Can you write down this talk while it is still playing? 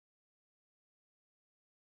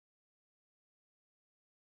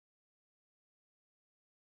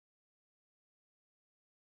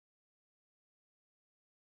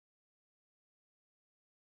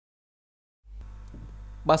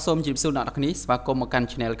បាទសូមជម្រាបសួរអ្នកនរគ្នាស្វាគមន៍មកកាន់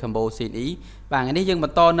Channel Cambo CE បាទថ្ងៃនេះយើងប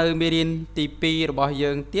ន្តនៅមេរៀនទី2របស់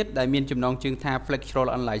យើងទៀតដែលមានចំណងជើងថា Flexural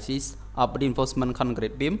Analysis of Reinforcement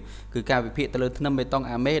Concrete Beam គឺការវិភាគទៅលើធ្នឹមបេតុង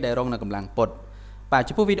អាមេដែលរងនៅកម្លាំងពុតបាទ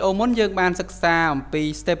ចំពោះវីដេអូមុនយើងបានសិក្សាអំពី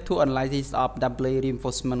Step 2 Analysis of Doubly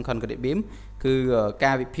Reinforcement Concrete Beam គឺ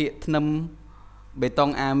ការវិភាគធ្នឹមបេតុង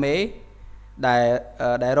អាមេ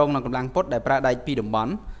ដែលរងនៅកម្លាំងពុតដែលប្រើដែកពីរតំប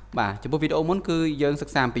ន់បាទចំពោះវីដេអូមុនគឺយើងសិ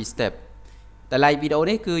ក្សាអំពី Stepតែ like វីដេអូ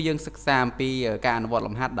នេះគឺយើងសិក្សាអំពីការអនុវត្ត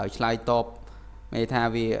លំហាត់ដោយឆ្លើយតបមានថា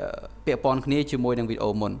វាពាក់ព័ន្ធគ្នាជាមួយនឹងវីដេអូ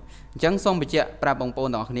មុនអញ្ចឹងសូមបញ្ជាក់ប្រាប់បងប្អូន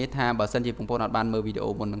ទាំងអស់គ្នាថាបើសិនជាបងប្អូនអត់បានមើលវីដេ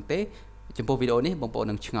អូមុនហ្នឹងទេចំពោះវីដេអូនេះបងប្អូន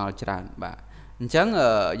នឹងឆ្ងល់ច្រើនបាទអញ្ចឹង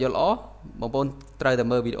យល់ល្អបងប្អូនត្រូវតែ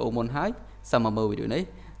មើលវីដេអូមុនហើយសិមមកមើលវីដេអូនេះ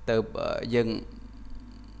ទៅយើង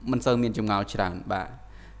មិនសូវមានចម្ងល់ច្រើនបាទ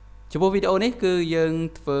ចំពោះវីដេអូនេះគឺយើង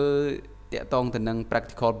ធ្វើតាក់ទងទៅនឹង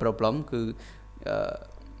practical problem គឺ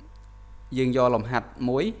យើងយកលំហាត់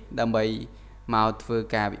មួយដើម្បីមកធ្វើ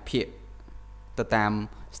ការវិភាគទៅតាម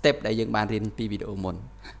step ដែលយើងបានរៀនពីវីដេអូមុន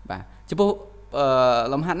បាទចំពោះ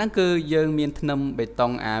លំហាត់ហ្នឹងគឺយើងមានធ្នឹមបេតុ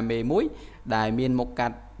ងអាមេមួយដែលមានមុខកា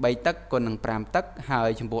ត់3ទឹកគុណនឹង5ទឹកហើយ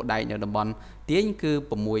ចំពោះដែកនៅតំបន់ទាញគឺ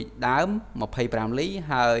6ដើម25លី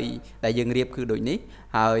ហើយដែលយើងរៀបគឺដូចនេះ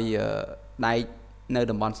ហើយដែកនៅ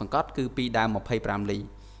តំបន់សង្កត់គឺ2ដើម25លី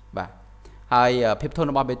បាទហើយភាពធន់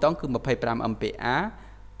របស់បេតុងគឺ25 MPa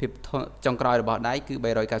ភាពចុងក្រោយរបស់ដែកគឺ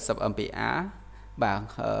390 MPa បាទ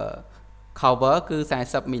cover គឺ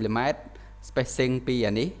40 mm spacing ពី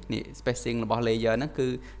អានេះ spacing របស់ layer ហ្នឹងគឺ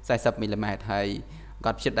40 mm ហើយក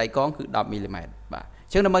ត់ផ្ចិតដែកកងគឺ10 mm បាទអ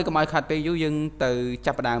ញ្ចឹងដើម្បីកុំឲ្យខាត់ពេលយូរយើងទៅ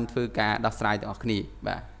ចាប់ផ្ដើមធ្វើការដោះស្រាយទាំងអស់គ្នា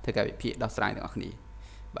បាទធ្វើការវិភាគដោះស្រាយទាំងអស់គ្នា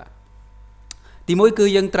បាទទី1គឺ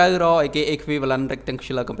យើងត្រូវរកឲ្យគេ equivalent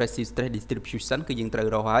rectangular compressive stress distribution គឺយើងត្រូវ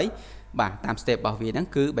រកហើយបាទតាម step របស់វាហ្នឹង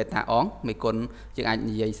គឺបេតាអងមេគុណយើងអាច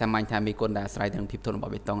និយាយសាមញ្ញថាមេគុណដែលអាស្រ័យទៅនឹងភាពធន់រប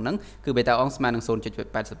ស់បេតុងហ្នឹងគឺបេតាអងស្មើនឹង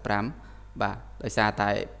 0.85 បាទដោយសារតែ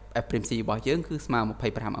F'(C) របស់យើងគឺស្មើ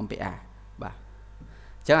25 MPa បាទ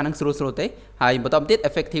អញ្ចឹងអាហ្នឹងស្រួលទេហើយបន្តទៀត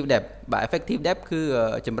effective depth បាទ effective depth គឺ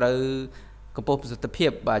ជម្រៅកម្ពស់ប្រសិទ្ធភា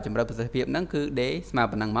ពបាទជម្រៅប្រសិទ្ធភាពហ្នឹងគឺ D ស្មើ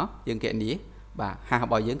ប៉ុណ្ណឹងមកយើងគណនាបាទហាស់រ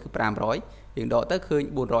បស់យើងគឺ500យើងដកទៅឃើញ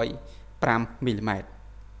405 mm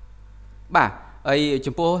បាទហើយ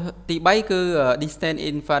ចំពោះទី3គឺ distance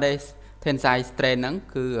infrared tensile strain ហ្នឹង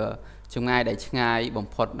គឺចម្ងាយដែលឆ្ងាយបំ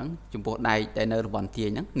ផុតហ្នឹងចំពោះដែកដែលនៅតំបន់ទាញ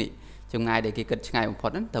ហ្នឹងនេះចម្ងាយដែលគេគិតឆ្ងាយបំផុត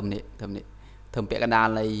ហ្នឹងត្រឹមនេះធ្វើពាក់កណ្ដាល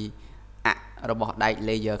នៃរបស់ដែក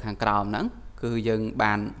layer ខាងក្រោមហ្នឹងគឺយើង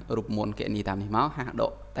បានរូបមន្តគណនាតាមនេះមកហាស់ដ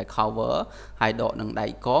កតែ cover ហើយដកនឹងដែក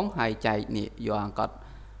កងហើយចែកនេះយកអង្កត់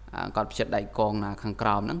ផ្ចិតដែកកងខាងក្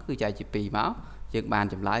រោមហ្នឹងគឺចែកជា2មកយើងបាន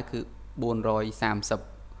ចម្លើយគឺ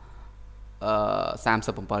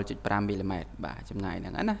37.5 mm បាទចម្ងាយហ្នឹ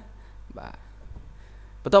ងណាបាទ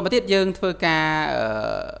បន្តមកទៀតយើងធ្វើការ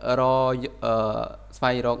ស្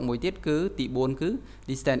វែងរកមួយទៀតគឺទី4គឺ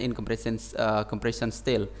distance in compression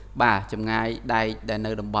still បាទចម្ងាយដែកដែល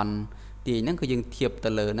នៅតំបន់ទាញហ្នឹងគឺយើងធៀបទៅ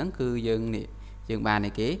លើហ្នឹងគឺយើងនេះយើងបាន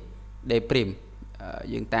ឯគេ D'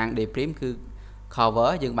 យើងតាំង D' គឺ cover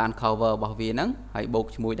យើងបាន cover របស់វាហ្នឹងហើយបូក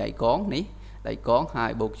ជាមួយដែកកងនេះដែកកងហើ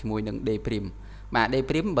យបូកជាមួយនឹង D' បាទ D'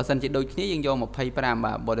 បើសិនជាដូចគ្នាយើងយក25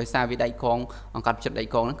បាទបើដោយសារវាដែកកងអង្កត់ផ្ចិតដែក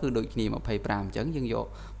កងហ្នឹងគឺដូចគ្នា25អញ្ចឹងយើងយក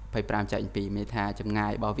25ចែក2មានថាចម្ងា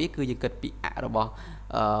យរបស់វាគឺយើងគិតពីរបស់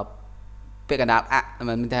ពាក្យកណ្ដាល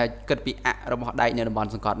មានថាគិតពីរបស់ដែកនៅតំបន់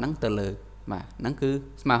សង្កត់ហ្នឹងទៅលើបាទហ្នឹងគឺ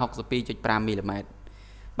ស្មើ 62.5 mm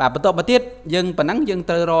បាទបន្តមកទៀតយើងប៉ុណ្ណឹងយើង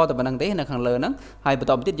ត្រូវរតែប៉ុណ្ណឹងទេនៅខាងលើហ្នឹងហើយបន្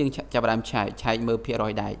តមកទៀតយើងចាប់ផ្ដើមឆែកមើលភាគរ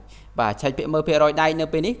យដែកបាទឆែកមើលភាគរយដែកនៅ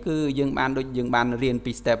ពេលនេះគឺយើងបានដូចយើងបានរៀន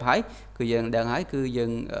ពី step ហើយគឺយើងដឹងហើយគឺយើ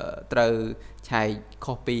ងត្រូវឆែក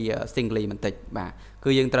ខុសពី singly បន្តិចបាទគឺ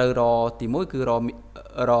យើងត្រូវរទី1គឺរ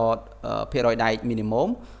ភាគរយដែក minimum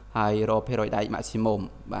ហើយរភាគរយដែក maximum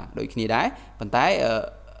បាទដូចគ្នាដែរប៉ុន្តែ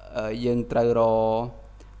យើងត្រូវរ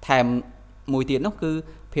ថែមមួយទៀតនោះគឺ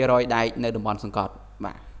ភាគរយដែកនៅតំបន់សង្កត់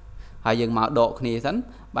បាទហើយយើងមកដកគ្នាសិន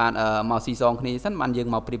បានមកស៊ីសងគ្នាសិនបានយើង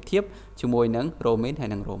មកប្រៀបធៀបជាមួយនឹងរ៉ូមេនហើយ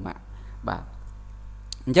នឹងរ៉ូម៉ាបាទ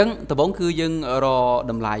អញ្ចឹងដំបូងគឺយើងរ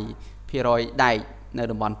តម្លៃភាគរយដែកនៅ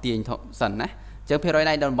តំបន់ទាញសិនណាអញ្ចឹងភាគរយ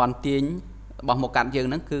ដែកនៅតំបន់ទាញរបស់មកកាត់យើង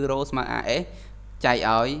ហ្នឹងគឺរ៉ូស្មើ AS ចែក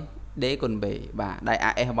ឲ្យ D គុណ B បាទដែល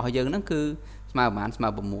AS របស់យើងហ្នឹងគឺស្មើប្រហែលស្មើ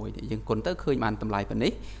6យើងគុណទៅឃើញបានតម្លៃប៉ុណ្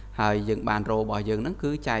នេះហើយយើងបានរ៉ូរបស់យើងហ្នឹង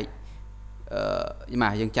គឺចែក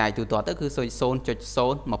យើងចាយទូទាត់ទៅគឺ 0.024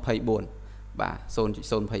 បាទ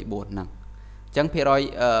 0.024 ហ្នឹងអញ្ចឹងភាគរ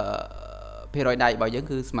យដែករបស់យើង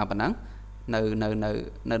គឺស្មើប៉ុណ្ណឹង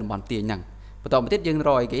នៅតំបន់ទាញហ្នឹងបន្តមកទៀតយើងរ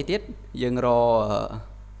កអីគេទៀតយើងរក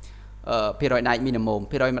ភាគរយដែក minimum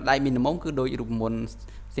ភាគរយដែក minimum គឺដូចរូបមន្ត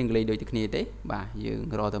single ដូចគ្នាទេបាទយើង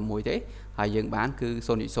រកតែមួយទេហើយយើងបានគឺ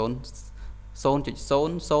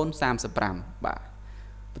 0.00035 បាទ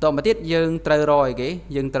បន្តមកទៀតយើងត្រូវរកអីគេ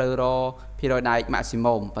យើងត្រូវរកភាគរយដែក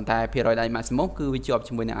maximum ប៉ុន្តែភាគរយដែក maximum គឺវាជាប់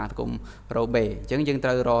ជាមួយនឹងអាតកុំ rho b អញ្ចឹងយើងត្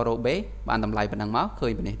រូវរក rho b បានតម្លៃប៉ុណ្ណឹងមកឃើ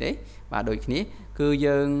ញប៉ុណ្នេះទេបាទដូចគ្នាគឺ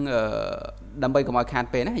យើងដើម្បីកុំឲ្យខាត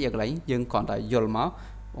ពេលណាយើងកន្លែងយើងគ្រាន់តែយល់មក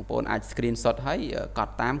បងប្អូនអាច screenshot ហើយក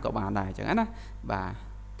ត់តាមក៏បានដែរអញ្ចឹងណាបាទ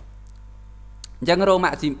អញ្ចឹង rho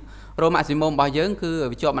maximum របស់យើងគឺ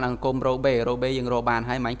វាជាប់មកនឹងកុំ rho b យើងរកបាន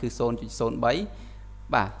ហើយមិញគឺ 0.03 បា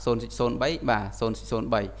ទ 0.03 បាទ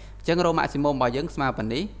 0.03 អញ្ចឹង rho maximum របស់យើងស្មើប៉ុ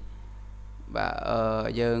ណ្នេះបាទ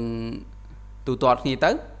យើងទូទាត់គ្នា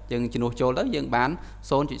ទៅយើងជំនួសចូលទៅយើងបាន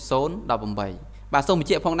 0.018 បាទសូមបញ្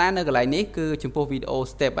ជាក់ផងដែរនៅកន្លែងនេះគឺចំពោះវីដេអូ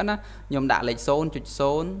step ណាខ្ញុំដាក់លេខ 0.00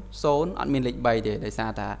 អត់មានលេខ3ទេដោយសារ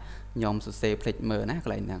តែខ្ញុំសរសេរភ្លេចមើលណាក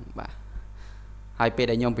ន្លែងហ្នឹងបាទហើយពេល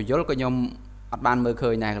ដែលខ្ញុំបញ្យល់ក៏ខ្ញុំអត់បានមើលឃើ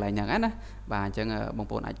ញដែរកន្លែងហ្នឹងណាបាទអញ្ចឹងបង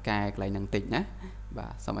ប្អូនអាចកែកន្លែងហ្នឹងតិចណាបា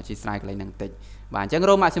ទសូមអធិស្ឋានកន្លែងហ្នឹងតិចបាទអញ្ចឹង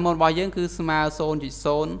rho maximum របស់យើងគឺស្មើ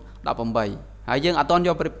 0.018 ហើយយើងអត់ទាន់យ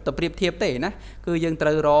កទៅប្រៀបធៀបទេណាគឺយើងត្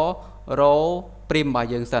រូវរក prim របស់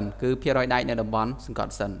យើងសិនគឺភាគរយដែកនៅតំបន់សង្ក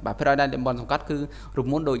ត់សិនបាទភាគរយដែកតំបន់សង្កត់គឺរ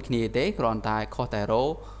មុនដូចគ្នាទេគ្រាន់តែខុសតែ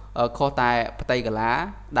ខុសតែផ្ទៃកាឡា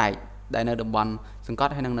ដែកដែលនៅតំបន់សង្ក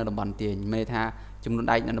ត់ហើយនៅតំបន់ទាញមានន័យថាចំនួន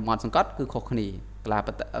ដែកនៅតំបន់សង្កត់គឺខុសគ្នាកាឡា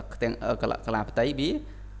ផ្ទៃវា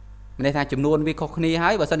មានន័យថាចំនួនវាខុសគ្នាហើ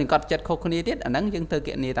យបើសិនជាកត់ចិត្តខុសគ្នាទៀតអាហ្នឹងយើងទៅគ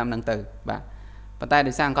ណនាតាមហ្នឹងទៅបាទប៉ុន្តែ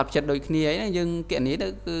ដោយសារកត់ចិត្តដូចគ្នាអីយើងគណនាទៅ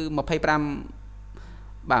គឺ25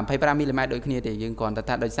បាទ25មីលីម៉ែត្រដូចគ្នាទេយើងគ្រាន់តែ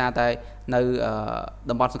ថាដោយសារតែនៅ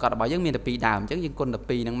តំបន់សង្កត់របស់យើងមានតែ2ដើមអញ្ចឹងយើងគុណតែ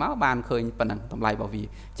2ហ្នឹងមកបានឃើញប៉ុណ្ណឹងតម្លៃរបស់វាអ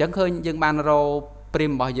ញ្ចឹងឃើញយើងបានរក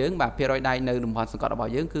prim របស់យើងបាទភាគរយដែកនៅតំបន់សង្កត់រប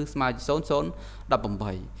ស់យើងគឺស្មើ 0.018 អ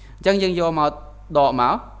ញ្ចឹងយើងយកមកដកម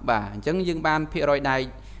កបាទអញ្ចឹងយើងបានភាគរយដែក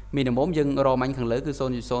minimum យើងរកមាញ់ខាងលើគឺ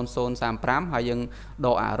 0.0035 ហើយយើងដ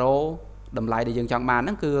កអា rho តម្លៃដែលយើងចង់បានហ្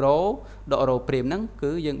នឹងគឺ rho ដក rho prim ហ្នឹង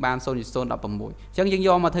គឺយើងបាន 0.016 អញ្ចឹងយើងយ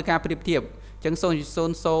កមកធ្វើការប្រៀបធៀបអញ្ចឹង 0.00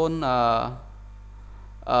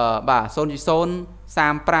 បាទ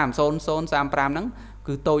 0.035 ហ្នឹង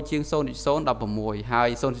គឺតូចជាង 0.016 ហើយ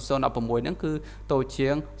 0.016 ហ្នឹងគឺតូចជា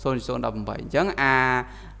ង 0.018 អញ្ចឹង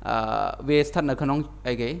វាស្ថិតនៅក្នុង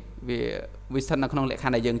អីគេវាស្ថិតនៅក្នុងលក្ខខ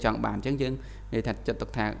ណ្ឌដែលយើងចង់បានអញ្ចឹងយើងនិយាយថាចិត្តទុក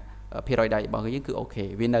ថាភាគរយដែករបស់យើងគឺអូខេ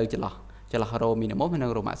វានៅចន្លោះ rho minimum ហើយនិ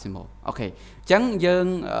ង rho maximum អូខេអញ្ចឹងយើង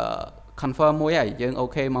confirm មួយហើយយើងអូ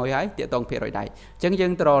ខេមួយហើយតាក់ទងភាគរយដែកអញ្ចឹងយើ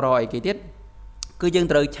ងត្រូវរកអីគេទៀតគឺយើង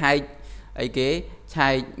ត្រូវឆែកអីគេឆែ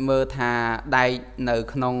កមើលថាដែកនៅ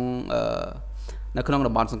ក្នុង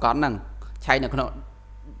តំបន់សង្កត់ហ្នឹងឆែកនៅក្នុង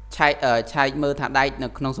ឆែកមើលថាដែកនៅ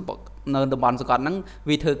ក្នុងតំបន់សង្កត់ហ្នឹង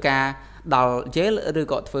វាធ្វើការដល់ gel ឬ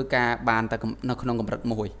ក៏ធ្វើការបានតែនៅក្នុងកម្រិត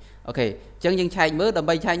មួយអូខេអញ្ចឹងយើងឆែកមើលដើម្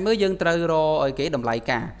បីឆែកមើលយើងត្រូវរកអីគេតម្លៃ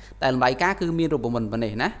ការតែតម្លៃការគឺមានរូបមន្តប៉ុណ្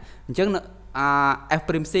ណេះណាអញ្ចឹងf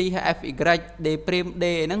prim c ហើយ f y d prim d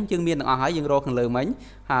ហ្នឹងយើងមានទាំងអស់ហើយយើងរកខាងលើមិញ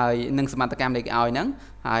ហើយនឹងសមត្ថកម្មនៃគេឲ្យហ្នឹង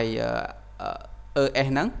ហើយ ES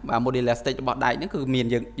ហ្នឹងបាទ modular state របស់ដែកហ្នឹងគឺមាន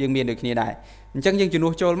យើងមានដូចគ្នាដែរអញ្ចឹងយើងជំនួ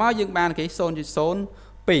សចូលមកយើងបានគេ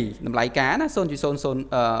 0.02 តម្លៃការណា 0.00 0.02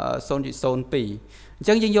 អញ្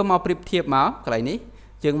ចឹងយើងយកមកប្រៀបធៀបមកកន្លែងនេះ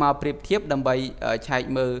យើងមកប្រៀបធៀបដើម្បីឆែក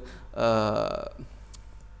មើល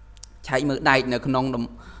ដែកនៅក្នុង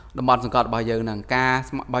តំបន់សង្កត់របស់យើងហ្នឹងការ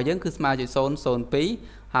របស់យើងគឺស្មើជា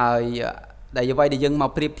 0.02 ហើយដែលអ្វីដែលយើងមក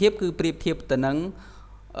ប្រៀបធៀបគឺប្រៀបធៀបទៅនឹង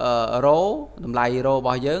rho តម្លៃ rho រប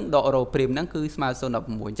ស់យើងដក rho prim ហ្នឹងគឺស្មើ 0.16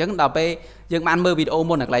 អញ្ចឹងដល់ពេលយើងបានមើលវីដេអូ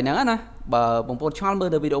មុននៅកន្លែងហ្នឹងណាបើបងប្អូនឆ្លល់មើល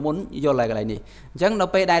ទៅវីដេអូមុនយល់ហើយកន្លែងនេះអញ្ចឹងដ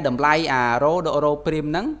ល់ពេលដែលតម្លៃអា rho ដក rho prim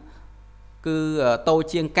ហ្នឹងគឺតូច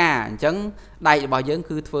ជាងការអញ្ចឹងដែករបស់យើង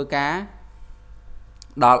គឺធ្វើការ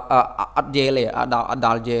ដល់អត់ gel ទេអត់ដ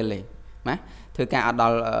ល់ gel ទេណាធ្វើការអត់ដ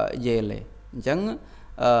ល់ gel ទេអញ្ចឹង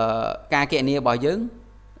ការគណនារបស់យើង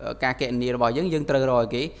យើងត្រូវរក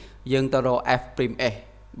គេយើងទៅរក f prim s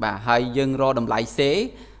បាទហើយយើងរកតម្លៃ c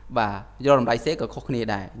បាទរកតម្លៃ c ក៏ខុសគ្នា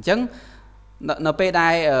ដែរអញ្ចឹងនៅពេលដែ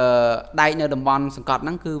លដែកនៅតំបន់សង្កត់ហ្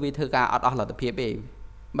នឹងគឺវាធ្វើការអត់អស់លទ្ធភាពទេ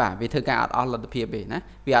បាទវាធ្វើការអត់អស់លទ្ធភាពទេណា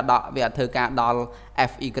វាអត់ធ្វើការដល់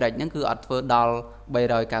f y ហ្នឹងគឺអត់ធ្វើដល់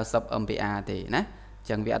390 ampere ទេណាអញ្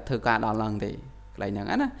ចឹងវាអត់ធ្វើការដល់ហ្នឹងទេកន្លែងហ្នឹង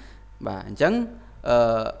ណាបាទអញ្ចឹង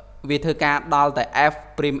វាធ្វើការដល់តែ f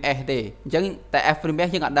prim s ទេអញ្ចឹងតែ f prim s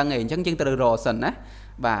យើងអត់ដឹងទេអញ្ចឹងយើងត្រូវរកសិនណា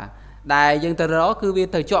បាទដែលយើងទៅរកគឺវា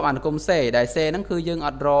ទៅជាប់អានគម C ដែល C ហ្នឹងគឺយើងអ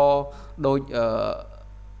ត់រកដូច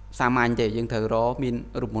សាមញ្ញទេយើងត្រូវរកមាន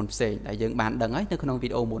រូបមន្តផ្សេងដែលយើងបានដឹងហើយនៅក្នុងវី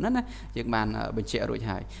ដេអូមុនណាយើងបានបញ្ជាក់រួច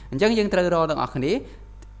ហើយអញ្ចឹងយើងត្រូវរកទាំងអស់គ្នា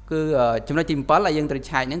គឺចំណុចទី7ដែលយើងត្រូវ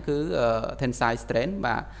ឆែកហ្នឹងគឺ tensile strength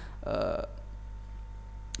បាទ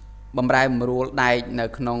បំរែបំរួលដែកនៅ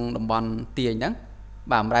ក្នុងតំបន់ទាញហ្នឹង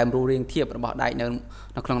bà làm ru riêng thiệp bỏ đại nơi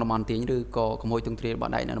nó không làm tiếng như có môi tung thiệp bỏ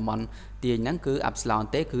đại nơi làm tiếng nắng cứ epsilon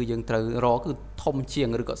tế cứ dừng từ ró cứ thông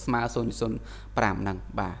chiêng rồi có smart son pram năng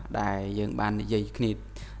bà đại dừng ban dây knit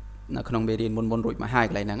nó không bị điên môn rụi mà hai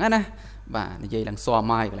cái này nè bà dây đang xoa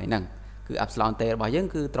mai cái này cứ epsilon tế bỏ dừng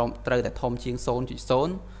cứ từ tại thông chiêng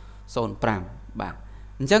son pram bà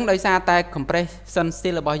chẳng đời xa tay compression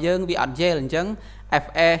style là bao nhiêu vì ăn dê là chẳng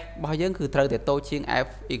fe bao nhiêu cứ từ tại tô chiêng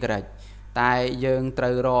fy tại dương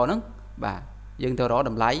từ rò nó bà dương từ đó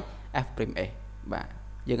đầm lấy f prime e bà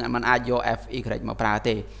dương anh man ai vô fy mà pra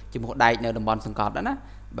tê chỉ một đại nơi đầm bòn sừng cọt đó nè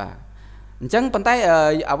bà chẳng bàn tay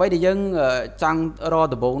ở đây thì dương trong rò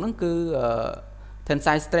từ bốn nó cứ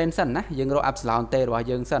tensile strength sân á dương rò epsilon t rồi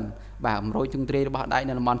dương sân bà rồi chung tre bảo đại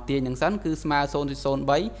nơi đầm bòn tiền những sân cứ smart zone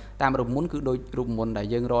bấy tam rụm muốn cứ đôi rụm muốn đại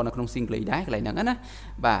dương rò nó không sinh lý đá cái này nè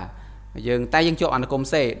bà dương tay dương chọn là cùng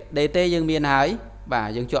c dt dương miền hải bà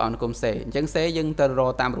dân chọn cùng sẽ dân sẽ dân tơ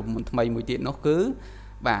ro tam rụm một mây mùi tiện nó cứ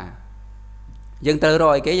bà dân tơ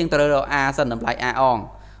rồi cái dân tơ ro a sân làm lại a on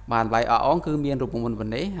và lại a on cứ miền rụm một vấn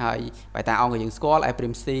đề hay bài ta on cái dân score a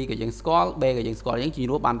prim c cái dân score b cái dân score những chi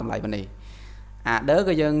nó ban tầm lại vấn đề a đỡ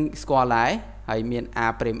cái dân score lại hay miền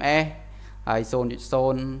a prim e hay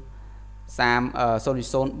son sam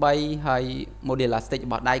son bay hay modelistic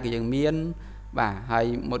bọt đây cái dân miền bà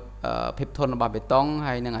hay một phép thôn bảo bê tông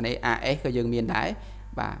hay năng này as cái dương miền đáy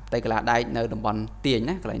bà đây là đây nơi đồng bọn tiền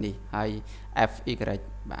nhé cái này đi hay fy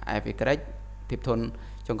bà fy phép thôn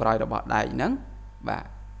trong coi đồng bọn đại nắng bà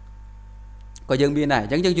có dương miền này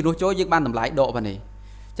chẳng chỉ nuôi chối với ban tầm lại độ vào này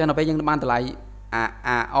cho nó bây giờ ban tầm lại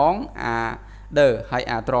a ón a đờ hay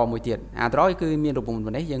a trò mùi tiền a trò cứ miền đồng vùng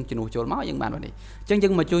vào đấy dân chỉ nuôi chối máu dân ban vào này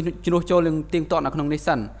chẳng mà chui nuôi chối lên tiên toàn là không nên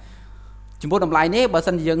sân chúng tôi làm lại nè bà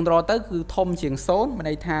sân dân rồi tới cứ thông chiếng số mà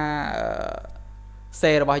đây tha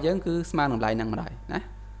xe rồi bao giờ cứ smart làm lại năng mà đây nè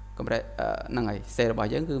còn đây năng này xe rồi bao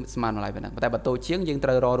giờ cứ smart làm lại vậy nè tại bà tôi chiến dân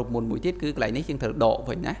trời rồi một mũi tiết cứ lại nấy chân thử độ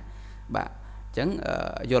vậy nè bà chẳng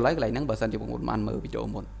vô lấy lại năng bà sân chụp một màn mở video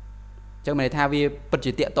một chẳng mà tha vì bật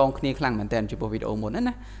chỉ tiện tông khi khăn màn tên chụp video một nữa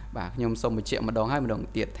nè bà nhom xong một triệu mà đón hai mà đồng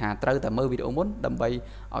tiệt thà trời ta mơ video muốn đầm bay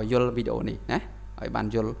ở vô video này nè ở bàn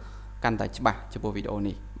vô căn tại bà chụp video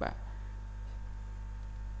này bà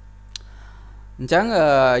chẳng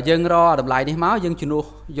dân ro đầm lại đi máu dân chinu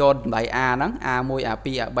do lại a nắng a môi a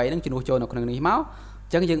pi a bảy nắng chinu cho nó còn đi máu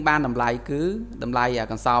chẳng dân ban đầm lại cứ đầm lại à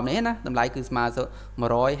còn sau này nè đầm lại cứ smart mà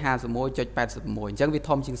rồi hai số môi cho bảy số môi chẳng vì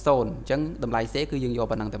thom chinh sơn chẳng đầm lại sẽ cứ dân do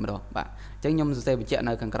bản năng tầm đó bạn chẳng nhom sẽ bị chuyện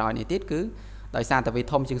này càng còi này tiết cứ tại sao tại vì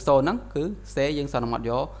thom chinh sơn nắng cứ sẽ dân sau nó mặt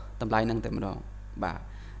gió đầm lại năng tầm đó bạn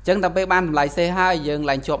chẳng tập ban đầm lại C2 dân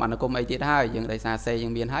lại cho bạn nó cùng ấy tiết hai dân tại sao xe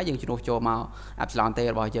dân biên hai dân chinu cho màu epsilon t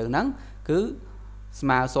bao giờ nắng cứ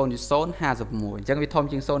smart zone 51ចឹងវាធំ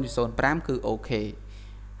ជាង0.05គឺអូខេ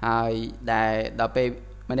ហើយដែលដល់ពេល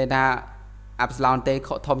មិនន័យថា epsilon ទេ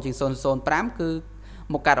ធំជាង0.05គឺ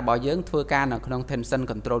មកកាត់របស់យើងធ្វើការនៅក្នុង tension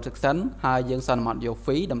control section ហើយយើងសន្មតយក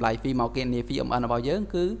phi តម្លៃ phi មកគេនី phi mn របស់យើង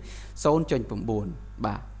គឺ 0.9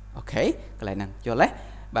 បាទអូខេកន្លែងហ្នឹងយល់ទេ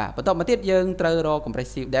បាទបន្តមកទៀតយើងត្រូវរក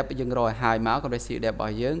compressive depth យើងរកឲ្យហើយមក compressive depth រប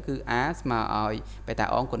ស់យើងគឺ a ស្មើឲ្យ beta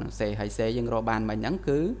on គុណនឹង c ហើយ c យើងរកបានមិញហ្នឹង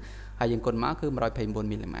គឺហើយយើងគុណមកគឺ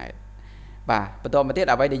124មីលីម៉ែត្របាទបន្តមកទៀត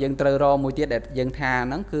អ្វីដែលយើងត្រូវរកមួយទៀតដែលយើងថា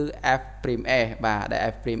ហ្នឹងគឺ f prime s បាទដែល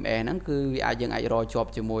f prime s ហ្នឹងគឺវាអាចយើងអាចរកជាប់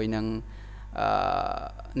ជាមួយនឹង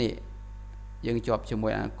នេះយើងជាប់ជាមួ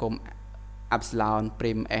យអាគុំ epsilon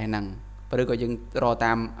prime s ហ្នឹងឬក៏យើងរក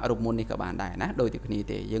តាមរូបមន្តនេះក៏បានដែរណាដូចតែគ្នា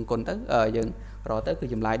ទេយើងគុណទៅយើងរកទៅគឺ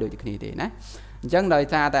ចម្លើយដូចតែគ្នាទេណាអញ្ចឹងដោយ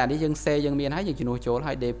សារតែអានេះយើងសេយើងមានហើយយើងជំនួសចូល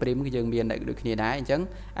ហើយ d prime គឺយើងមានដូចគ្នាដែរអញ្ចឹង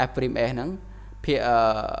f prime s ហ្នឹង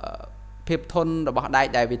ភាពធន់របស់ដែក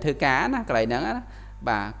ដែលវាធ្វើការណាកន្លែងហ្នឹងណា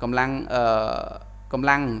បាទកម្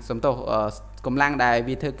លាំងសំទោសកម្លាំងដែល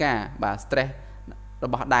វាធ្វើការបាទ stress រ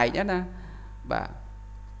បស់ដែកណាបា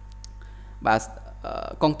ទ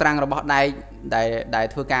កងត្រាំងរបស់ដែកដែល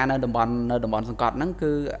ធ្វើការនៅតំបន់សង្កត់ហ្នឹង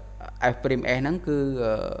គឺ f prime s ហ្នឹងគឺ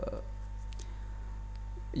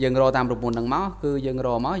យើងរកតាមរូបមន្តហ្នឹងមកគឺយើងរ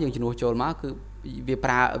កមកយើងជំនួសចូលមកគឺវា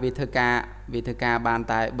ធ្វើការបាន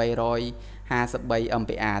តែ353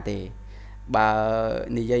 ampere ទេបើ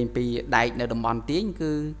និយាយពីដែកនៅតំបន់ទាញ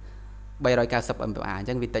គឺ390 ampere អញ្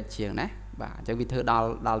ចឹងវាតិចជាងណាបាទអញ្ចឹងវាធ្វើ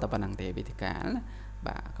ដល់តែប៉ុណ្្នឹងទេវាធ្វើការណា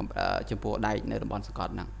បាទចំពោះដែកនៅតំបន់សង្ក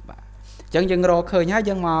ត់ហ្នឹងបាទអញ្ចឹងយើងរកឃើញហើយ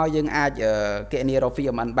យើងអាចគណនារក phi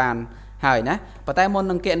mn បានហើយណាប៉ុន្តែមុន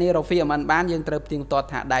នឹងគណនារក phi mn បានយើងត្រូវផ្ទៀងផ្ទាត់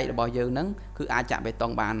ថាដែករបស់យើងហ្នឹងគឺអាចចាក់បេតុ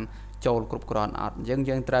ងបានចូលគ្រប់គ្រាន់អត់អញ្ចឹង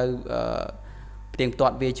យើងត្រូវផ្ទៀងផ្ទា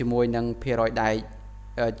ត់វាជាមួយនឹងភាគរយដែក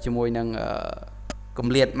ជាមួយនឹងក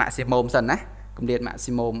ម្រិត maximum សិនណាកម្រិត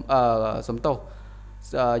maximum សំទោស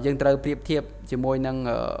យើងត្រូវប្រៀបធៀបជាមួយនឹង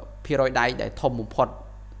ភាគរយដៃដែលធំបំផុត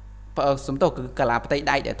សំទោសគឺកាឡាផ្ទៃ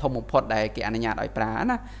ដៃដែលធំបំផុតដែលគេអនុញ្ញាតឲ្យប្រើ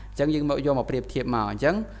ណាអញ្ចឹងយើងមកយកមកប្រៀបធៀបមកអញ្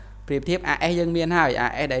ចឹងប្រៀបធៀប AS យើងមានហើយ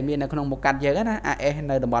AS ដែលមាននៅក្នុងមុខកាត់យើងណា AS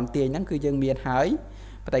នៅតំបន់ទាញហ្នឹងគឺយើងមានហើយ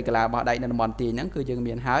ផ្ទៃកាឡារបស់ដៃនៅតំបន់ទាញហ្នឹងគឺយើង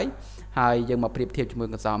មានហើយយើងមកប្រៀបធៀបជាមួយ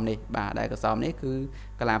កន្សោមនេះបាទដែលកន្សោមនេះគឺ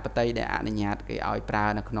កាឡាផ្ទៃដែលអនុញ្ញាតគេឲ្យប្រើ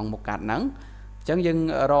នៅក្នុងមុខកាត់ហ្នឹងអញ្ចឹងយើង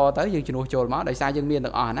រកទៅយើងជំនួសចូលមកដោយសារយើងមាន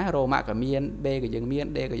ទាំងអស់ណារ៉ូម៉ាក់ក៏មាន B ក៏យើងមាន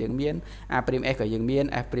D ក៏យើងមាន A'(S) ក៏យើងមាន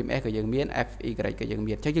F'(S) ក៏យើងមាន FY ក៏យើង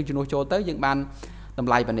មានអញ្ចឹងយើងជំនួសចូលទៅយើងបានត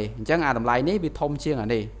ម្លៃប៉ុណ្នេះអញ្ចឹងអាតម្លៃនេះវាធំជាងអា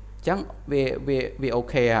នេះអញ្ចឹងវាអូ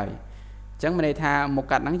ខេហើយអញ្ចឹងមានន័យថាមុខ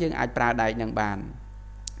កាត់ហ្នឹងយើងអាចប្រើដែកនឹងបាន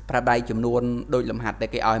ប្រើដែកចំនួនដូចលំហាត់ដែល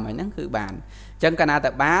គេឲ្យមកហ្នឹងគឺបានអញ្ចឹងកាលណាតែ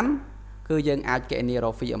បានគឺយើងអាចកណនីរ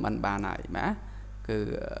ក VMN បានហើយបាទគឺ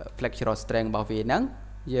flexural strength របស់វាហ្នឹង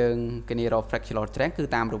យើងកណនីរក fractional strength គឺ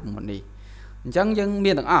តាមរូបមន្តនេះអញ្ចឹងយើង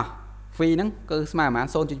មានទាំងអស់ V ហ្នឹងគឺស្មើប្រហែល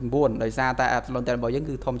 0.9 ដោយសារតែ epsilon del របស់យើង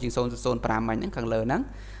គឺធំជាង 0.05 មិញហ្នឹងខាងលើហ្នឹង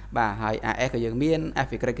បាទហើយ AS ក៏យើងមាន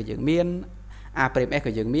FY ក៏យើងមាន A'(S)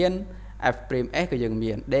 ក៏យើងមាន F'(S) ក៏យើង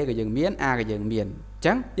មាន D ក៏យើងមាន A ក៏យើងមានអញ្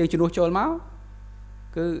ចឹងយើងជំនួសចូលមក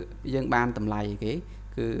គឺយើងបានតម្លៃគេ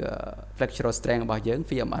គឺ flexural strength របស់យើង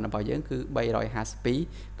VMN របស់យើងគឺ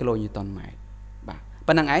352 kNម៉ែត្របាទ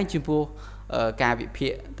ប៉ុណ្្នឹងឯងចំពោះការវិភា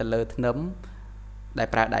គទៅលើធ្នឹមដែល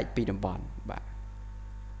ប្រើដែកពីរតំបន់បាទ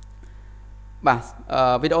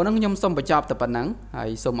វីដេអូហ្នឹងខ្ញុំសូមបញ្ចប់តែប៉ុណ្្នឹងហើយ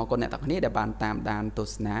សូមអរគុណអ្នកទាំងគ្នាដែលបានតាមដានទ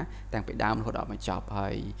ស្សនាតាំងពីដើមរហូតដល់បញ្ចប់ហើ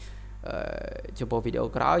យចំពោះវីដេអូ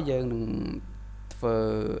ក្រោយយើងនឹងធ្វើ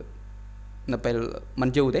នៅពេលមិន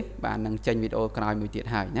យូរទេបាទនឹងចេញវីដេអូក្រោយមួយទៀត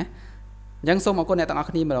ហើយណាអញ្ចឹងសូមអរគុណអ្នកទាំងអស់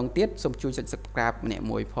គ្នាម្ដងទៀតសូមជួយចុច Subscribe ម្នាក់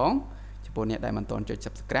មួយផងចំពោះអ្នកដែលមិនទាន់ចុច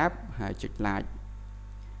Subscribe ហើយចុច Like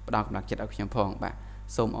ផ្ដល់កម្លាំងចិត្តឲ្យខ្ញុំផងបាទ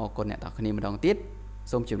សូមអរគុណអ្នកទាំងអស់គ្នាម្ដងទៀត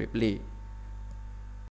សូមជម្រាបលា